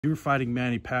You were fighting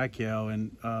Manny Pacquiao,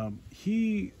 and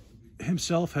he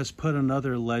himself has put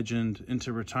another legend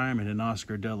into retirement in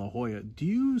Oscar De La Hoya. Do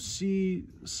you see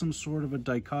some sort of a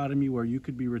dichotomy where you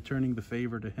could be returning the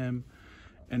favor to him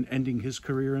and ending his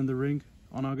career in the ring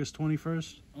on August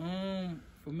 21st?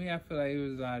 For me, I feel like it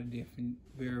was a lot of different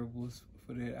variables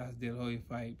for that Oscar De La Hoya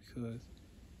fight, because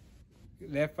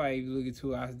that fight, if you look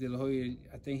into Oscar De La Hoya,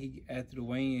 I think after the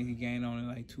weigh-in, he gained only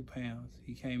like 2 pounds.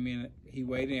 He came in, he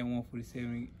weighed in at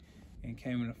 147 and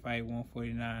came in the fight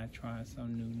 149, trying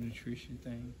some new nutrition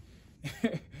thing,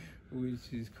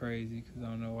 which is crazy, because I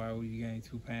don't know why would you gain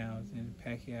 2 pounds. And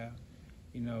Pacquiao,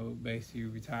 basically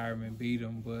retirement beat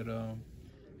him, but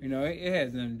it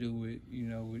has nothing to do with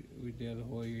with De La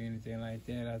Hoya or anything like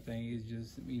that. I think it's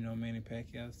just Manny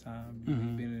Pacquiao's time. He's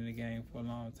been in the game for a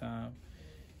long time.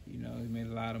 He made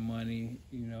a lot of money,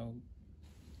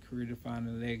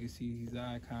 career-defining legacy. He's an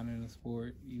icon in the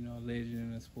sport, a legend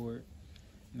in the sport.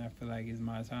 And I feel like it's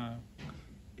my time.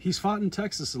 He's fought in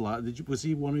Texas a lot. Was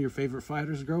he one of your favorite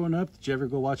fighters growing up? Did you ever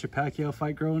go watch a Pacquiao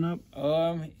fight growing up?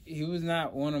 He was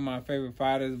not one of my favorite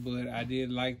fighters, but I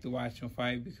did like to watch him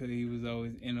fight because he was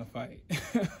always in a fight.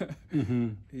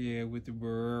 Yeah, with the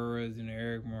Barreras and the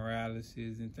Eric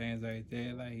Moraleses and things like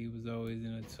that. Like, he was always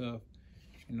in a tough,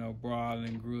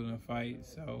 brawling, grueling fight.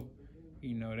 So,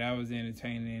 that was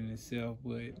entertaining in itself,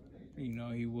 but,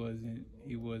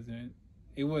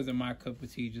 it wasn't my cup of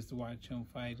tea just to watch him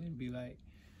fight and be like,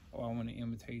 oh, I want to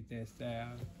imitate that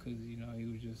style, because, he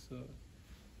was just a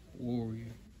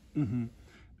warrior.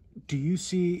 Do you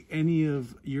see any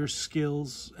of your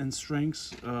skills and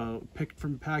strengths picked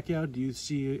from Pacquiao? Do you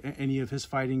see any of his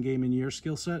fighting game in your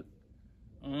skill set?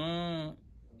 Nah.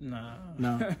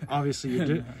 No. Obviously,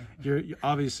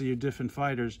 you're different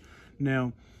fighters.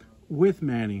 Now, with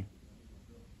Manny,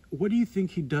 what do you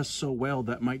think he does so well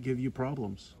that might give you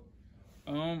problems?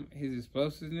 His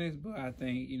explosiveness, but I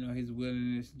think, his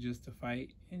willingness just to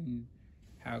fight and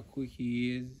how quick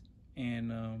he is.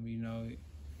 And,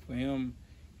 for him,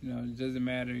 it doesn't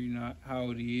matter, how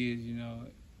old he is,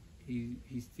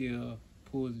 he still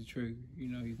pulls the trigger.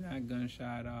 He's not gun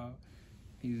shy at all.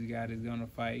 He's a guy that's going to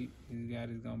fight. He's a guy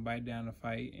that's going to bite down the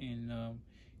fight. And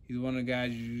he's one of the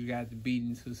guys you just got to beat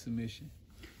into submission.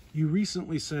 You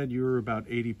recently said you were about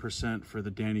 80% for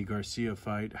the Danny Garcia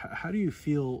fight. How do you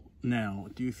feel now?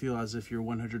 Do you feel as if you're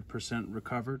 100%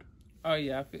 recovered? Oh,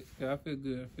 yeah, I feel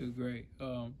good. I feel great.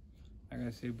 Like I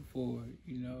said before,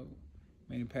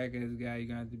 Manny Pacquiao is a guy you're going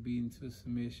to have to beat into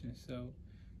submission. So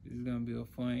this is going to be a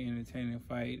fun, entertaining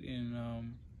fight.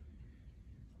 And,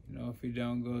 if it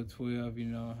don't go 12,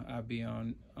 I'll be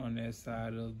on that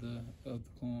side of the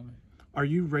coin. Are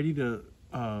you ready to...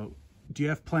 do you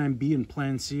have plan B and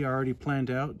plan C already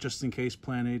planned out, just in case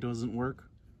plan A doesn't work?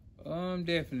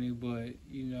 Definitely, but,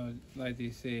 like they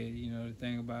said, the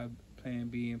thing about plan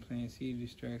B and plan C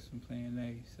distracts from plan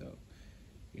A. So,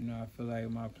 I feel like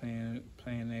my plan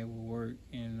A will work,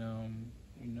 and,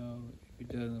 if it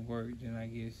doesn't work, then I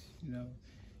guess,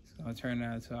 it's going to turn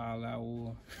out into an all-out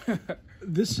war.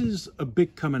 This is a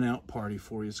big coming out party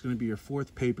for you. It's going to be your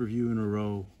 4th pay-per-view in a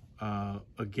row.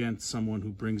 Against someone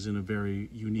who brings in a very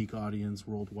unique audience,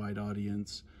 worldwide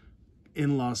audience,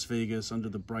 in Las Vegas under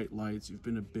the bright lights. You've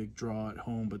been a big draw at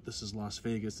home, but this is Las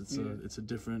Vegas. It's a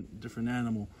different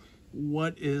animal.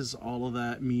 What is all of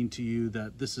that mean to you,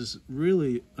 that this is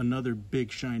really another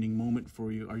big shining moment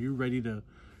for you? Are you ready to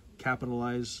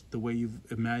capitalize the way you've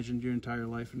imagined your entire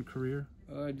life and career?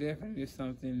 Definitely. It's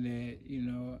something that,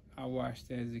 I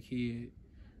watched as a kid.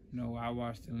 I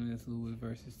watched the Lennox Lewis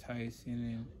versus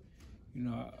Tyson,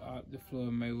 and the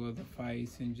Floyd Mayweather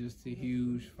fights, and just the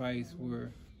huge fights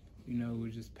where, were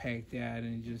just packed out,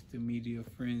 and just the media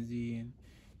frenzy, and,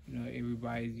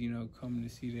 everybody's, coming to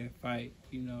see that fight,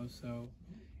 So,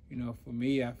 for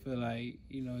me, I feel like,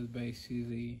 it's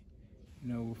basically,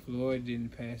 with Floyd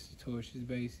didn't pass the torch, it's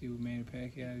basically with Manny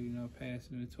Pacquiao,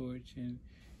 passing the torch, and,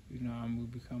 I'm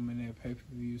becoming that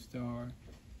pay-per-view star,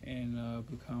 and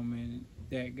becoming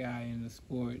that guy in the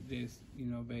sport that's,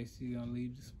 basically going to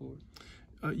lead the sport.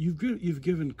 You've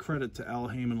given credit to Al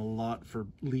Haymon a lot for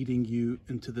leading you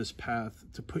into this path,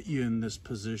 to put you in this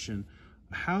position.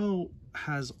 How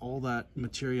has all that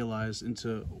materialized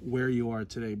into where you are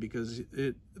today? Because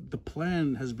the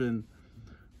plan has been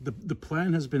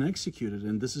executed,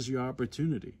 and this is your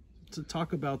opportunity. To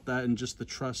talk about that and just the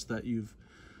trust that you've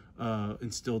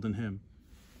instilled in him.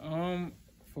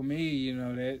 For me,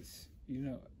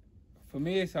 for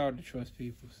me, it's hard to trust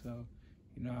people. So,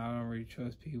 I don't really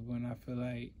trust people, and I feel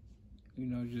like,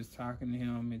 just talking to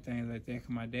him and things like that, because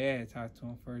my dad talked to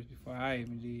him first before I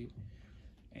even did.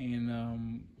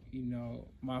 And, you know,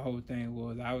 my whole thing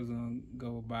was I was going to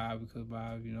go with Bob because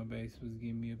Bob, you know, basically was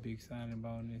giving me a big signing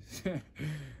bonus.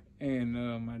 And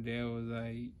my dad was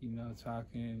like, you know,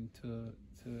 talking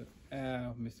to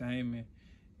Al, Mr. Haymon,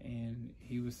 and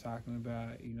he was talking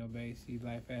about, you know, basically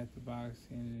life after boxing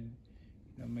and,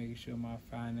 you know, making sure my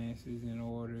finances in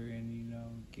order and, you know,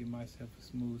 give myself a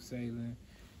smooth sailing,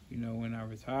 you know, when I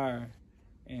retire.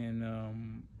 And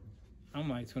I'm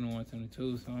like 21,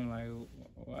 22, so I'm like,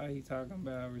 why are he talking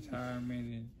about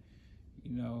retirement and,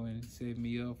 you know, and set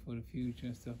me up for the future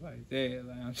and stuff like that?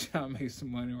 Like, I'm trying to make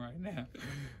some money right now.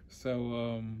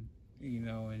 So, you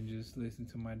know, and just listen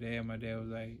to my dad. My dad was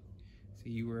like, see,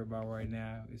 you worry about right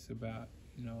now, it's about,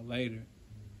 you know, later.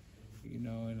 You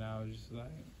know, and I was just like,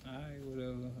 all right,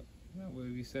 whatever. You know,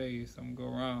 whatever you say, if something go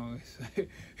wrong,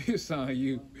 it's on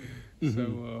you. Mm-hmm.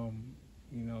 So,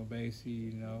 you know, basically,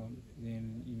 you know,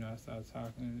 then, you know, I started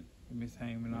talking to Miss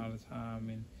Haymon all the time,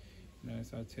 and, you know, he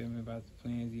started telling me about the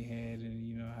plans he had and,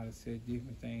 you know, how to set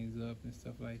different things up and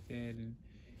stuff like that, and,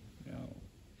 you know,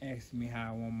 asking me how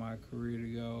I want my career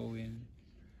to go, and,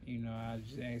 you know, I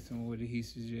just asked him what did he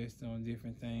suggest on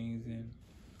different things, and,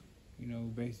 you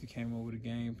know, basically came up with a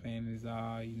game plan is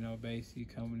all, you know, basically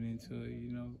coming into, you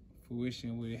know,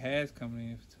 fruition, what it has coming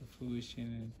into fruition,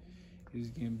 and it's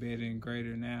getting better and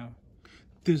greater now.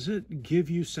 Does it give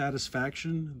you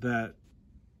satisfaction that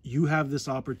you have this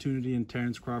opportunity and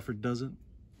Terrence Crawford doesn't?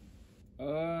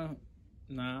 Nah.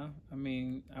 I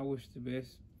mean, I wish the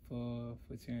best for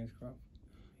Terrence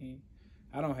Crawford.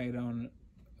 I don't hate on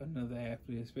another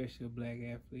athlete, especially a black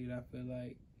athlete. I feel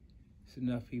like it's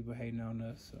enough people hating on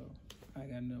us, so I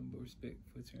got nothing but respect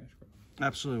for Terrence Crawford.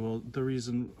 Absolutely. Well, the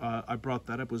reason I brought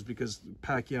that up was because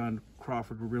Pacquiao and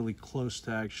Crawford were really close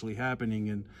to actually happening,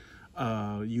 and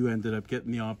you ended up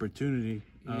getting the opportunity.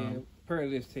 Yeah,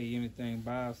 let's tell you anything.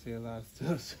 Bob said a lot of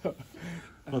stuff. So,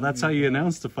 well, that's how you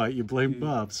announced the fight. You blamed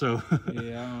Bob. So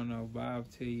yeah, I don't know. Bob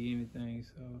tell you anything,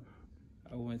 so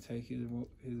I wouldn't take his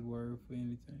word for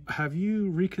anything. Have you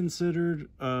reconsidered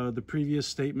the previous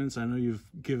statements? I know you've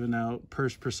given out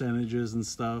purse percentages and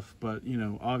stuff, but you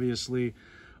know, obviously,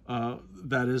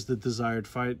 that is the desired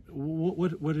fight.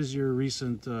 What is your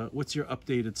recent? What's your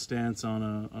updated stance on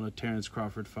a Terrence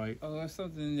Crawford fight? Oh, it's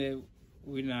something that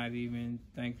we're not even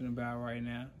thinking about right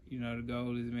now. You know, the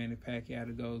goal is Manny Pacquiao.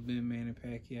 The goal has been Manny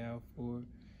Pacquiao for,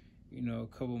 you know, a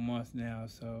couple months now.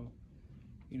 So,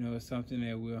 you know, it's something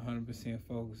that we're 100%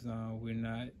 focused on. We're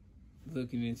not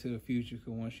looking into the future,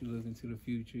 because once you look into the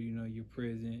future, you know, you're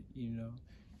present, you know,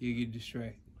 you get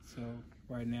distracted. So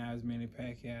right now it's Manny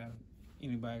Pacquiao.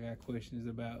 Anybody got questions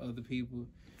about other people,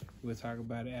 we'll talk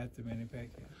about it after Manny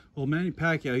Pacquiao. Well, Manny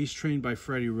Pacquiao, he's trained by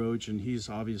Freddie Roach, and he's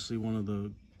obviously one of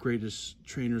the greatest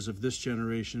trainers of this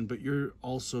generation, but you're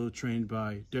also trained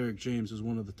by Derek James, who's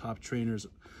one of the top trainers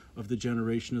of the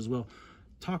generation as well.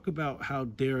 Talk about how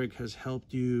Derek has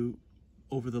helped you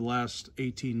over the last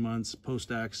 18 months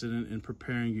post-accident in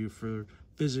preparing you for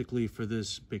physically for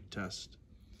this big test.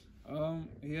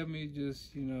 He helped me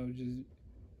just, you know, just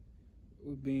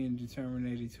with being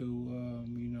determined to,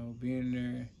 you know, being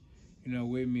there, you know,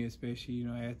 with me, especially, you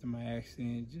know, after my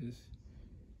accident, just,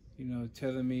 you know,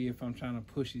 telling me if I'm trying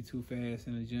to push it too fast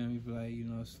in the gym, he'd be like, you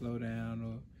know, slow down,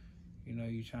 or, you know,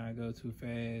 you trying to go too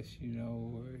fast, you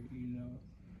know, or, you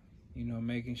know,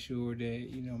 making sure that,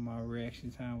 you know, my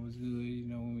reaction time was good, you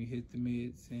know, when we hit the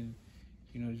mitts, and,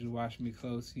 you know, just watching me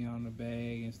closely on the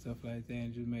bag and stuff like that,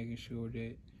 and just making sure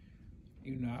that,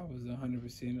 you know, I was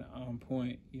 100% on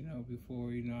point, you know,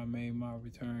 before, you know, I made my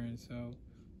return. So,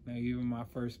 you know, even my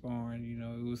first sparring, you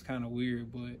know, it was kind of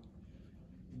weird, but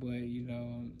you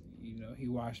know, he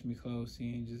watched me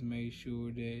closely and just made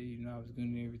sure that, you know, I was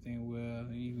doing everything well.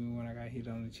 And even when I got hit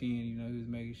on the chin, you know, he was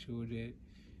making sure that,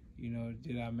 you know,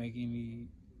 did I make any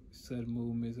sudden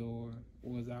movements, or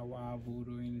was I wobbled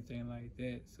or anything like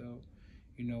that. So,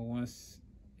 you know, once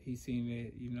he seen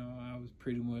that, you know, I was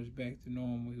pretty much back to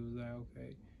normal, he was like,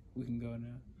 okay, we can go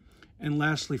now. And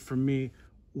lastly, for me,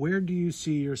 where do you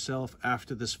see yourself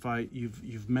after this fight?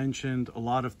 You've mentioned a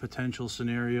lot of potential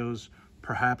scenarios,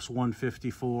 perhaps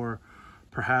 154,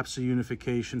 perhaps a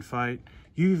unification fight.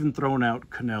 You've even thrown out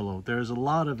Canelo. There's a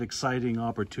lot of exciting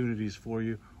opportunities for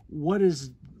you. What is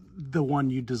the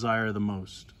one you desire the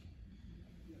most?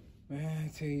 Man,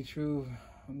 I tell you the truth,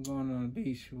 I'm going on the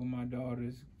beach with my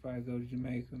daughters. Probably go to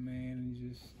Jamaica, man,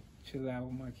 and just chill out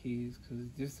with my kids, because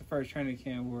this is the first training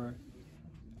camp where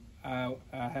I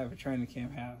have a training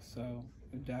camp house, so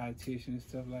a dietitian and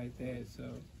stuff like that. So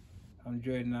I'm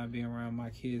dreading not being around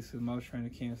my kids, because most training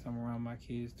camps I'm around my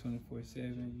kids 24/7,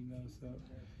 you know. So,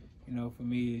 you know, for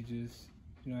me, it just,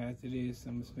 you know, after this,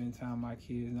 I'm gonna spend time with my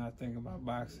kids, not thinking about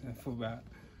boxing for about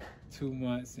 2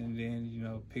 months and then, you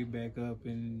know, pick back up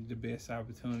and the best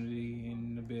opportunity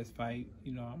and the best fight,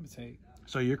 you know, I'm going to take.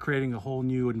 So you're creating a whole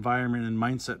new environment and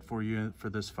mindset for you for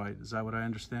this fight. Is that what I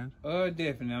understand?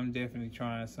 Definitely. I'm definitely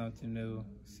trying something new,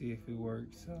 see if it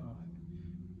works. So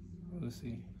we'll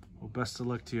see. Well, best of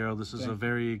luck to you, Errol. This is a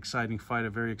very exciting fight, a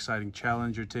very exciting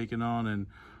challenge you're taking on,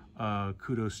 and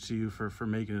kudos to you for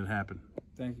making it happen.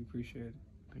 Thank you. Appreciate it.